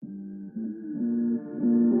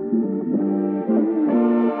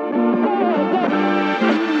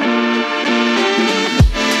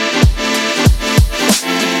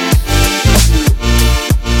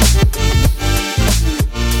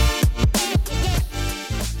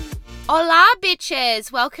Hola,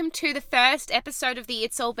 bitches! Welcome to the first episode of the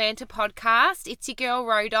It's All Banter podcast. It's your girl,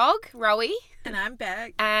 Rowie. And I'm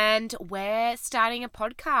Beck. And we're starting a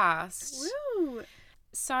podcast. Woo!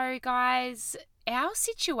 So, guys, our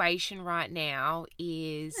situation right now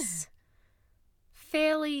is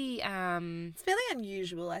fairly, It's fairly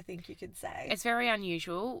unusual, I think you could say. it's very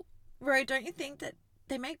unusual. Ro, don't you think that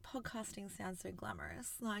they make podcasting sound so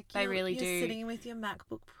glamorous? Like They really you're do. sitting with your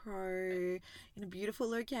MacBook Pro in a beautiful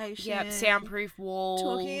location. Yep, soundproof walls.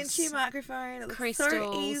 Talking into your microphone. It looks Crystals,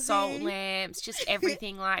 so easy. salt lamps, just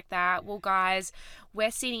everything like that. Well, guys,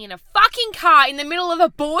 we're sitting in a fucking car in the middle of a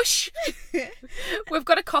bush. We've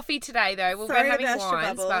got a coffee today, though. We're Sorry having to burst your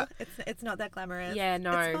wines, bubble. but It's not that glamorous. yeah,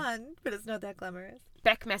 no. It's fun, but it's not that glamorous.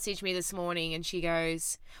 Beck messaged me this morning and she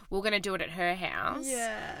goes, we're going to do it at her house.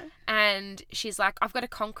 Yeah. And she's like, I've got a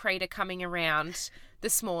concreter coming around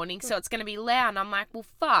this morning, so it's going to be loud. And I'm like, well,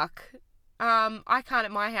 fuck. I can't at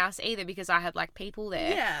my house either because I had like people there.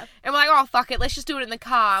 Yeah. And we're like, oh, fuck it. Let's just do it in the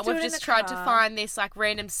car. Let's do We've it in just the tried to car. find this like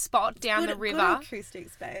random spot down the river. Good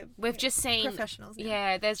acoustics, babe. We've just seen, professionals now.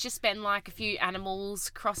 yeah, there's just been like a few animals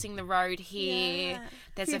crossing the road here. Yeah.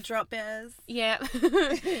 There's few a drop bears. Yeah.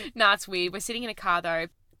 Nah, it's weird. We're sitting in a car though.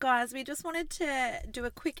 Guys, we just wanted to do a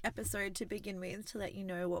quick episode to begin with to let you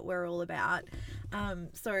know what we're all about.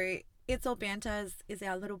 So It's All Banter is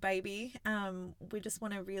our little baby. We just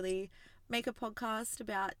want to really make a podcast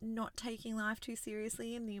about not taking life too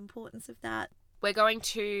seriously and the importance of that. We're going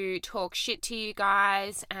to talk shit to you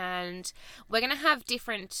guys and we're going to have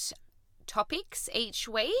different topics each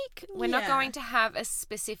week. We're not Yeah. going to have a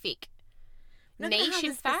specific We're not gonna niche, have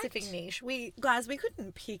in a fact. specific niche. We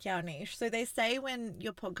couldn't pick our niche. So they say when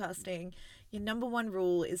you're podcasting, your number one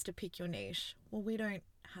rule is to pick your niche. Well, we don't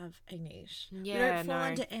have a niche. Yeah, we don't fall no.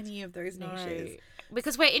 into any of those niches.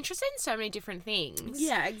 Because we're interested in so many different things.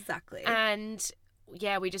 Yeah, exactly. And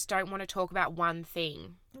yeah, we just don't want to talk about one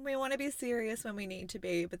thing. We want to be serious when we need to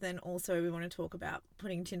be, but then also we want to talk about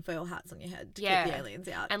putting tinfoil hats on your head to Yeah. keep the aliens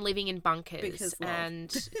out. And living in bunkers Because love.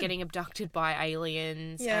 and getting abducted by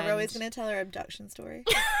aliens. Yeah, and... Rowan's going to tell her abduction story.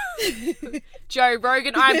 Joe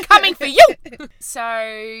Rogan, I'm coming for you. So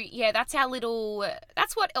yeah, that's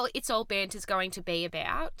what It's All Banter's going to be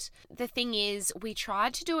about. The thing is, we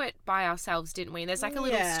tried to do it by ourselves, didn't we? There's like a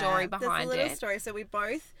little story behind There's a little it. story. So we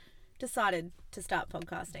both decided to start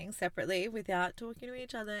podcasting separately without talking to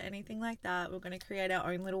each other, anything like that. We're going to create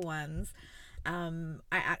our own little ones.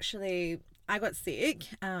 I got sick.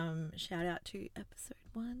 Shout out to episode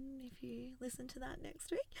 1 if you listen to that next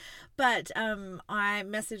week. But I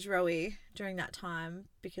messaged Rowie during that time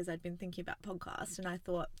because I'd been thinking about podcasts and I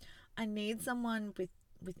thought I need someone with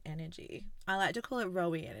energy. I like to call it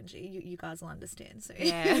Rowie energy. You guys will understand. So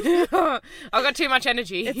Yeah. I've got too much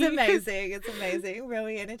energy. It's amazing. It's amazing.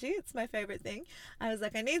 Rowie energy. It's my favorite thing. I was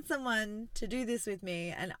like, I need someone to do this with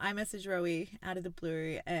me. And I messaged Rowie out of the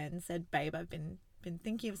blue and said, babe, I've been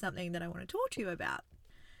thinking of something that I want to talk to you about.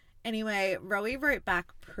 Anyway, Rowie wrote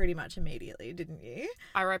back pretty much immediately, didn't you?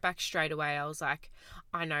 I wrote back straight away. I was like,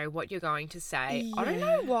 I know what you're going to say. I don't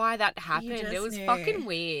Yeah. know why that happened. just It was knew. fucking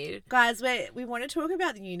weird. Guys, we want to talk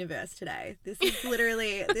about the universe today. This is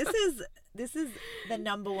literally, this is the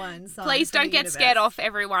number one song. Please for the don't get universe. scared off,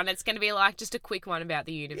 everyone. It's going to be like just a quick one about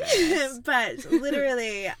the universe. But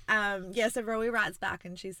literally, so Rowie writes back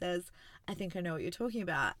and she says, I think I know what you're talking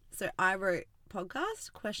about. So I wrote podcast ?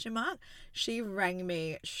 She rang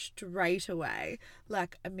me straight away,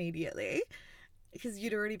 like immediately, because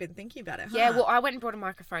you'd already been thinking about it, huh? Yeah, well, I went and brought a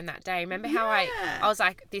microphone that day. Remember how I Yeah. was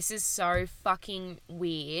like, this is so fucking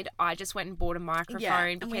weird. I just went and bought a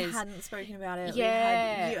microphone and we because hadn't spoken about it.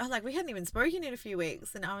 Yeah. We hadn't even spoken in a few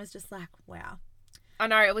weeks, and I was just like, wow. I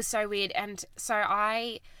know it was so weird. And so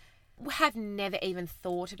I have never even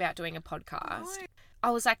thought about doing a podcast. No.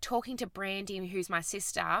 I was like talking to Brandy, who's my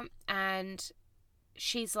sister, and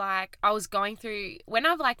she's like, I was going through, when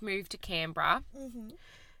I've like moved to Canberra,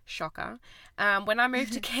 shocker, when I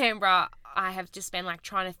moved to Canberra, I have just been like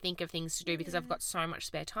trying to think of things to do because I've got so much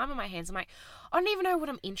spare time on my hands. I'm like, I don't even know what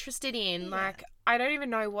I'm interested in. Yeah. Like, I don't even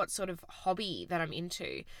know what sort of hobby that I'm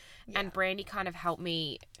into. Yeah. And Brandy kind of helped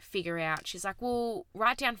me figure out. She's like, well,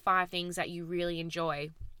 write down 5 things that you really enjoy.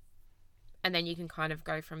 And then you can kind of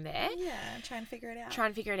go from there. Yeah, try and figure it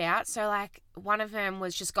So, out. like, one of them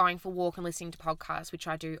was just going for a walk and listening to podcasts, which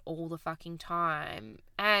I do all the fucking time.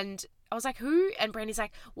 And I was like, who? And Brandy's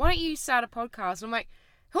like, why don't you start a podcast? And I'm like,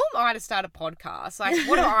 who am I to start a podcast? Like,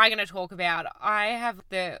 what am I going to talk about?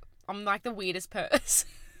 I'm like the weirdest person.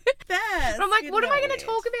 Best. But I'm like, You're what am I not going to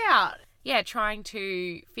weird. talk about? trying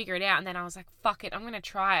to figure it out. And then I was like, fuck it, I'm going to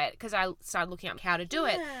try it, because I started looking up how to do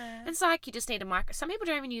it. And it's like, you just need a microphone. Some people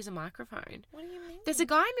don't even use a microphone. What do you mean? There's a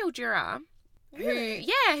guy in Mildura Really?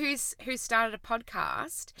 who started a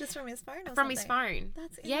podcast. Just from his phone or From something? his phone.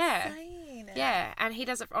 That's Yeah. insane. Yeah, and he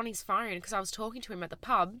does it on his phone, because I was talking to him at the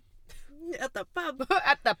pub. At the pub.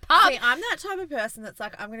 At the pub. See, I'm that type of person that's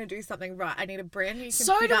like, I'm going to do something right. I need a brand new computer.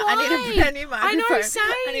 So do I need a brand new microphone. I know, same.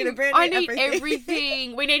 I need a brand new I need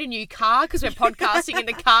everything. We need a new car, because we're podcasting in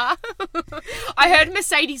the car. I heard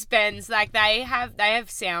Mercedes-Benz, like, they have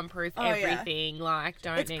soundproof everything. Yeah. Like,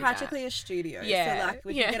 don't it's need practically a studio. Yeah. So, like,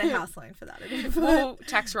 we can get a house loan for that. Well,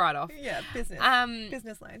 tax write-off. Yeah,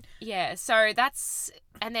 business loan. Yeah, so that's...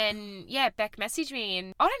 And then, Beck messaged me,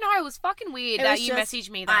 and I don't know, it was fucking weird that you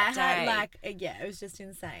messaged me that day. It was just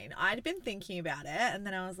insane. I'd been thinking about it, and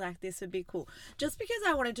then I was like, this would be cool. Just because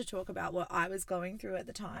I wanted to talk about what I was going through at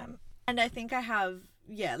the time. And I think I have,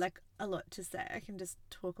 a lot to say. I can just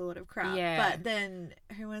talk a lot of crap. Yeah. But then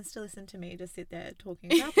who wants to listen to me just sit there talking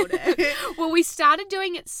crap all day? Well, we started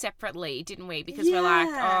doing it separately, didn't we? Because we're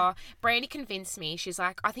like, Brandy convinced me. She's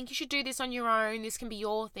like, I think you should do this on your own. This can be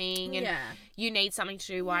your thing. And you need something to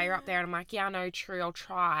do while you're up there. And I'm like, yeah, no, true, I'll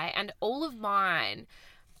try. And all of mine...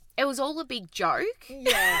 It was all a big joke.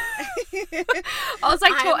 Yeah. I was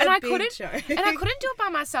like, and I couldn't do it by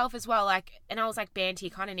myself as well. Like, and I was like, Banty,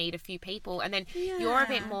 you kind of need a few people. And then you're a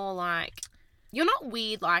bit more like, you're not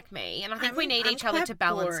weird like me. And I think we need each other to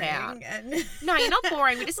balance out. No, you're not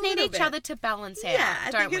boring. We just need each other to balance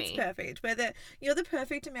out, don't we? I think it's perfect. Whether you're the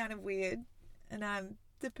perfect amount of weird and I'm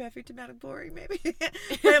the perfect amount of boring, maybe.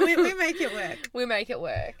 But we make it work. We make it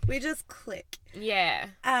work. We just click. Yeah.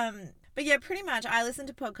 But yeah, pretty much I listen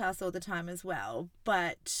to podcasts all the time as well.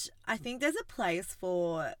 But I think there's a place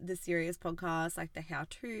for the serious podcasts, like the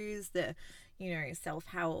how-tos, the,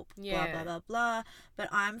 self-help, blah, blah, blah, blah. But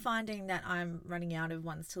I'm finding that I'm running out of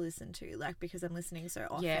ones to listen to, like, because I'm listening so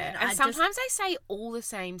often. Yeah, and sometimes they say all the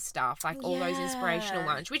same stuff, like all those inspirational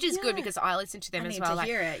ones, which is good because I listen to them as well, like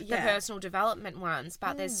the personal development ones.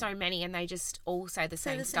 But there's so many and they just all say the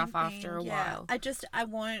same stuff after a while. I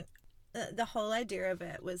want... The whole idea of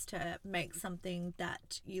it was to make something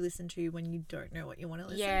that you listen to when you don't know what you want to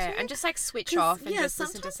listen to. Yeah, and just like switch off and just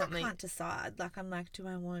listen to something. Sometimes I can't decide. Like, I'm like, do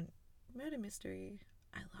I want murder mystery?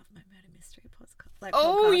 I love my murder mystery podcast. Like,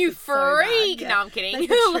 oh, you freak! So no, I'm kidding.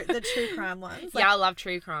 Like the true crime ones. Like, I love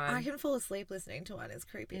true crime. I can fall asleep listening to one. It's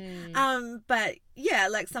creepy. But yeah,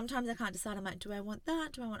 like sometimes I can't decide. I'm like, do I want that?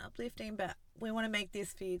 Do I want uplifting? But we want to make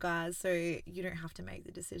this for you guys, so you don't have to make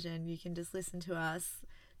the decision. You can just listen to us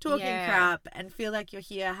talking crap and feel like you're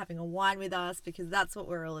here having a wine with us, because that's what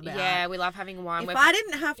we're all about. Yeah, we love having a wine. If I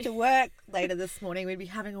didn't have to work later this morning, we'd be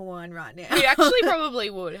having a wine right now. We actually probably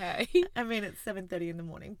would, hey? I mean, it's 7:30 in the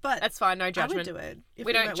morning, but that's fine, no judgment. I would do it.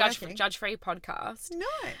 We don't judge-free podcast. No.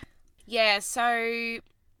 Yeah, so...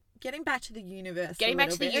 Getting back to the universe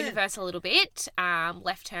a little bit,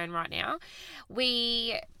 left turn right now.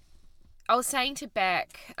 I was saying to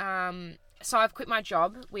Beck, so I've quit my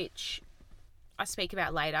job, which... I speak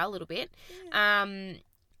about later a little bit. I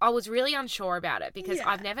was really unsure about it because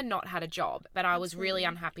I've never not had a job, but I was really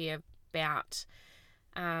unhappy about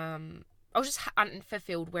I was just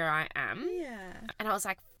unfulfilled where I am. Yeah. And I was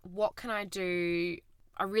like, what can I do?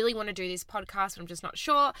 I really want to do this podcast, but I'm just not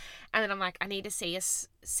sure. And then I'm like, I need to see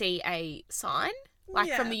a sign.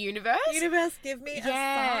 From the universe. Universe, give me a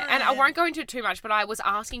sign. And I won't go into it too much, but I was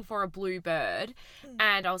asking for a blue bird.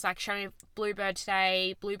 And I was like, show me a blue bird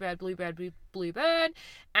today. Blue bird.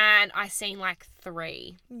 And I seen like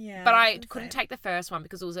 3. Yeah. But I couldn't take the first one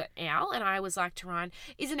because it was an owl. And I was like to Ryan,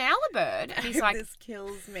 is an owl a bird? And he's like... This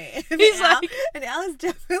kills me. An owl is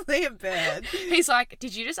definitely a bird. He's like,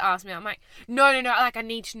 did you just ask me? I'm like, no. Like, I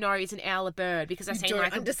need to know, is an owl a bird? Because I seen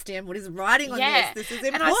like... understand what is writing on this. This is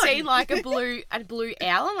important. And I seen like a blue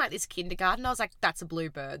owl in like this kindergarten. I was like, that's a blue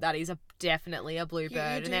bird. That is definitely a blue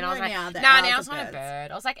bird. And then I was like, no, owl's not a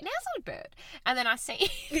bird. I was like, an owl's not a bird. And then I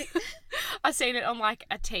seen it on like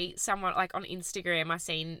someone like on Instagram. I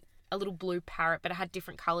seen a little blue parrot, but it had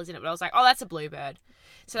different colours in it. But I was like, oh, that's a blue bird.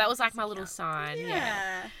 So that was like my little sign.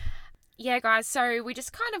 Yeah, guys, so we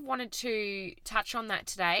just kind of wanted to touch on that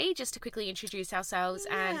today, just to quickly introduce ourselves.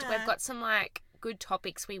 And we've got some like good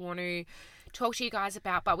topics we want to talk to you guys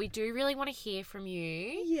about, but we do really want to hear from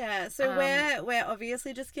you. Yeah, so we're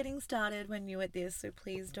obviously just getting started. We're new at this, so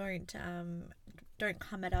please don't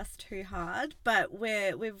come at us too hard. But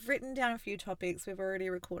we've written down a few topics. We've already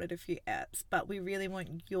recorded a few eps, but we really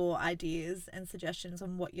want your ideas and suggestions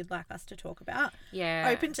on what you'd like us to talk about. Yeah.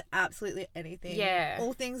 Open to absolutely anything. Yeah.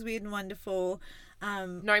 All things weird and wonderful.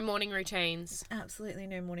 No morning routines. Absolutely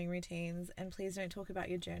no morning routines. And please don't talk about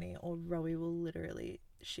your journey or Rowie will literally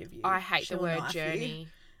shiv you. I hate She'll the word knife you. journey.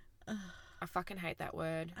 I fucking hate that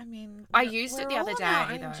word. I mean, I used it the other we're all on day,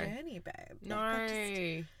 our own though. journey, babe. No.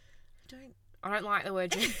 I I don't like the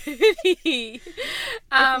word journey.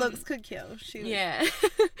 if looks could kill. Yeah.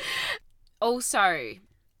 Also,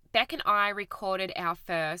 Beck and I recorded our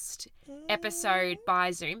first episode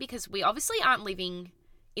by Zoom because we obviously aren't living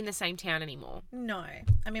in the same town anymore. No.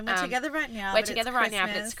 I mean, we're together right now. We're together right now,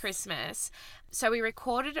 but it's Christmas. So we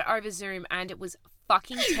recorded it over Zoom and it was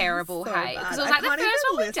fucking terrible, So hey? bad. Because it was I like the can't first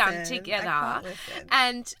even one we've done listen. together. I can't listen.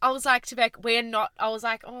 And I was like to Beck, I was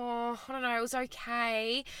like, oh, I don't know, it was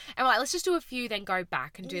okay. And we're like, let's just do a few, then go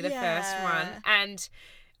back and do the first one. And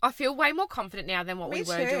I feel way more confident now than what we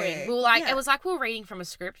were doing. We were like, it was like we were reading from a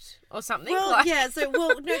script or something. Well, like... yeah. So,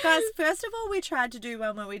 no, guys. First of all, we tried to do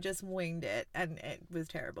one where we just winged it, and it was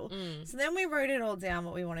terrible. So then we wrote it all down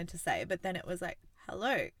what we wanted to say, but then it was like,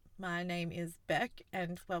 "Hello, my name is Beck,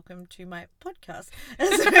 and welcome to my podcast." And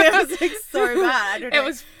so it was like so bad. I don't know. It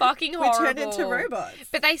was fucking horrible. We turned into robots.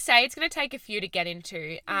 But they say it's going to take a few to get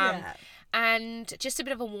into. Yeah. And just a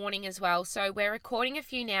bit of a warning as well. So we're recording a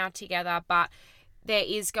few now together, but there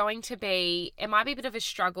is going to be, it might be a bit of a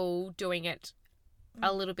struggle doing it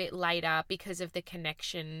a little bit later because of the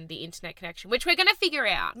connection, the internet connection, which we're going to figure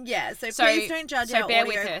out. Yeah, so please don't judge our bear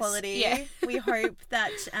with audio us. quality. Yeah. We hope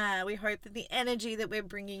that the energy that we're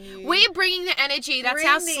bringing you. We're bringing the energy. That's bring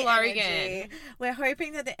our the slogan. energy. We're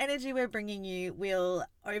hoping that the energy we're bringing you will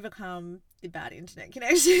overcome the bad internet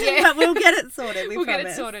connection. Yeah. But we'll get it sorted. We'll get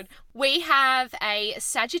it sorted. We have a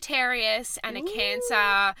Sagittarius and a Cancer.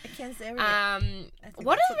 A Cancerian.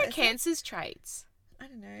 What are the Cancer's traits? I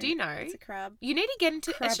don't know. Do you know? It's a crab. You need to get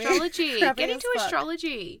into Crabby. astrology. Crabby Get as into fuck.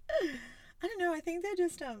 astrology. I don't know. I think they're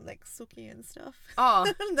just like sooky and stuff.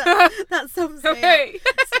 Oh. that sums me up.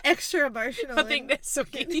 It's extra emotional. I think they're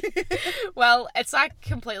sooky. Well, it's like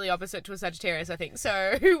completely opposite to a Sagittarius, I think.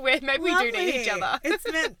 So maybe we do need each other.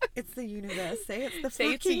 It's the universe. See, it's the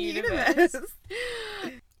See, fucking it's the universe.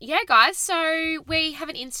 Yeah, guys. So we have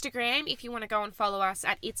an Instagram if you want to go and follow us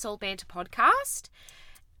at It's All Banter Podcast.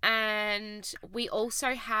 And we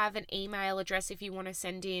also have an email address if you want to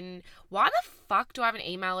send in. Why the fuck do I have an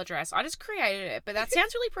email address? I just created it, but that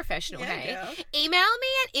sounds really professional, hey? Girl. Email me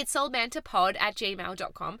at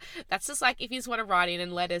itsallbanterpod@gmail.com. That's just like if you just want to write in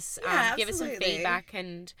and let us give us some absolutely. feedback.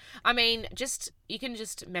 And I mean, you can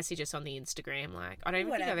just message us on the Instagram. Like, I don't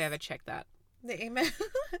even think I've ever checked that. The email.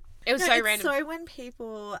 It was so random. So when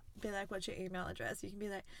people be like, "What's your email address?" You can be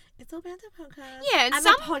like, "It's All Banter Podcast." Yeah, and I'm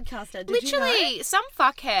some a podcaster. Did literally you know? some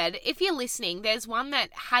fuckhead. If you're listening, there's one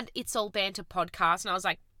that had It's All Banter Podcast, and I was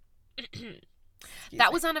like,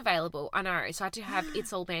 that was unavailable. I know, so I had to have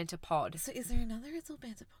It's All Banter Pod. So is there another It's All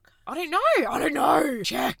Banter podcast? I don't know.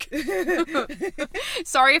 Check.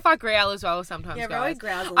 Sorry if I growl as well sometimes, Yeah, guys. Rowie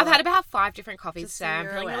growls a I've lot. had about 5 different coffees Just so today. I'm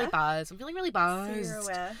you're feeling aware. really buzzed. I'm feeling really buzzed. So you're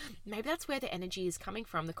aware. Maybe that's where the energy is coming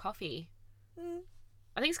from, the coffee. Mm.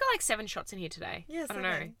 I think it's got like 7 shots in here today. Yeah, I don't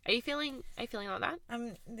know. 7. Are you feeling like that?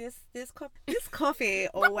 This coffee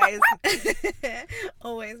always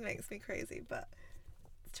always makes me crazy, but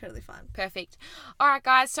it's totally fine. Perfect. All right,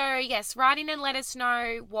 guys. So, yes, write in and let us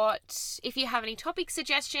know if you have any topic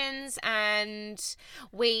suggestions. And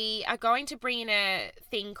we are going to bring in a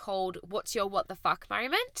thing called What's Your What the Fuck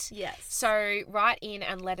Moment. Yes. So, write in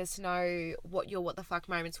and let us know what your What the Fuck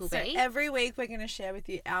moments will be. Every week we're going to share with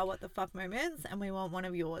you our What the Fuck moments, and we want one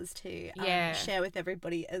of yours to share with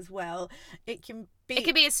everybody as well. It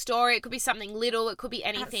could be a story. It could be something little. It could be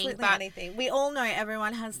anything. Absolutely anything. We all know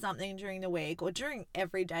everyone has something during the week or during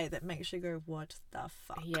every day that makes you go, what the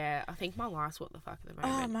fuck? Yeah, I think my life's what the fuck at the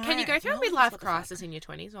moment. Oh, Can you go through a mine is midlife what the crisis fuck. in your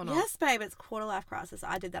 20s or not? Yes, babe. It's quarter life crisis.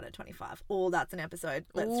 I did that at 25. Oh, that's an episode.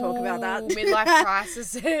 Let's talk about that. Midlife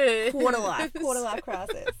crisis. Quarter life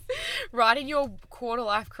crisis. Write in your quarter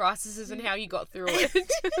life crises and how you got through it.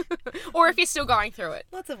 Or if you're still going through it.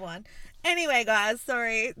 Lots of one. Anyway, guys,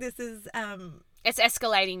 sorry. This is It's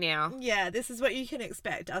escalating now. yeah, this is what you can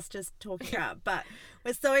expect, us just talking about. But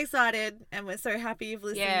we're so excited and we're so happy you've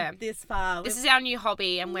listened this far. This is our new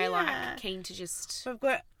hobby and we're like keen to just... We've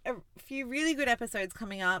got a few really good episodes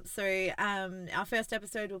coming up. So our first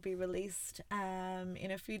episode will be released in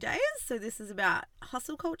a few days. So this is about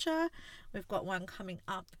hustle culture. We've got one coming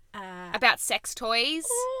up. About sex toys.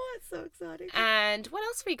 Oh, it's so exciting. And what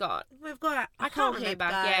else we got? We've got I can't heap, remember.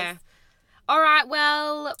 guys. Yeah. All right,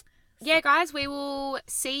 well... Yeah, guys, we will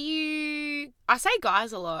see you... I say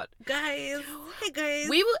guys a lot. Guys. Hey, guys.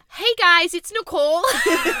 Hey, guys, it's Nicole.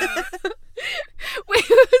 We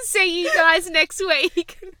will see you guys next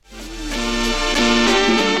week.